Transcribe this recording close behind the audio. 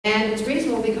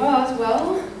because,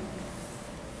 well,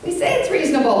 we say it's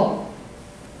reasonable.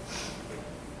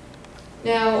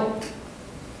 Now,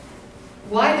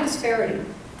 why the disparity?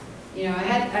 You know,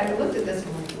 I looked at this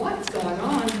and I'm like, what's going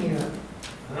on here?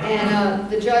 And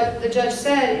the judge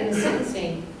said in the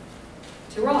sentencing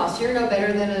to Ross, you're no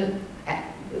better than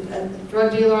a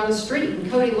drug dealer on the street.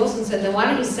 And Cody Wilson said, then why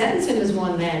don't you sentence him as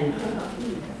one then?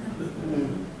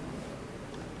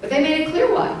 But they made it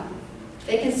clear why.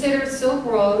 They considered Silk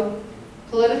Road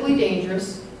politically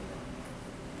dangerous,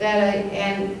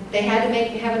 and they had to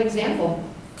have an example.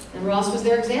 And Ross was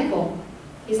their example.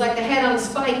 He's like the head on the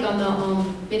spike on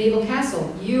the medieval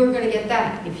castle. You are going to get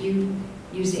that if you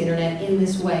use the internet in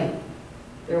this way.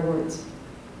 Their words.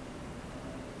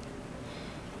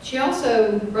 She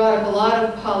also brought up a lot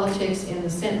of politics in the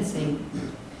sentencing.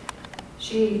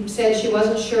 She said she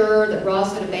wasn't sure that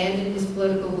Ross had abandoned his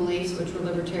political beliefs, which were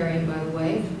libertarian, by the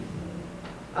way,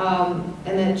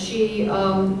 and that she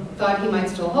thought he might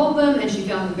still hold them, and she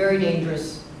found them very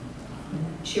dangerous.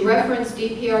 She referenced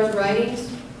DPR's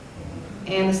writings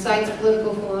and the site's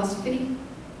political philosophy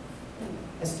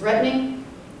as threatening.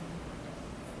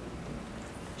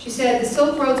 She said the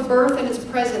Silk Road's birth and its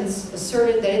presence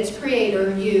asserted that its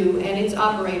creator, you, and its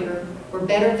operator were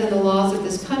better than the laws of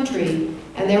this country,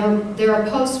 and there are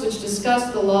posts which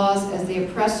discuss the laws as the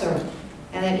oppressor,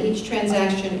 and that each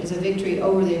transaction is a victory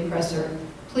over the oppressor.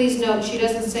 Please note, she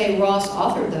doesn't say Ross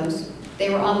authored those. They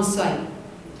were on the site.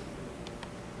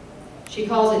 She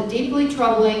calls it deeply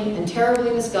troubling and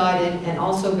terribly misguided and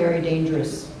also very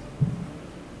dangerous.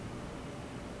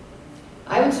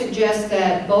 I would suggest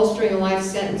that bolstering a life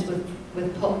sentence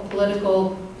with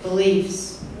political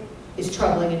beliefs is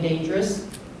troubling and dangerous.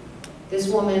 This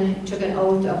woman took an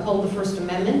oath to uphold the First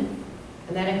Amendment,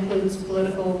 and that includes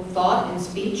political thought and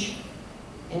speech,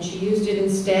 and she used it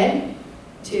instead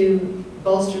to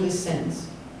bolster this sentence.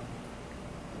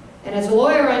 And as a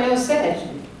lawyer I know said,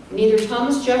 neither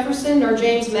Thomas Jefferson nor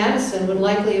James Madison would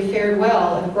likely have fared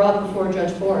well if brought before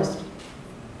Judge Forrest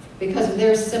because of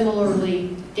their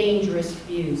similarly dangerous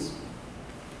views.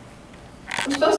 We're supposed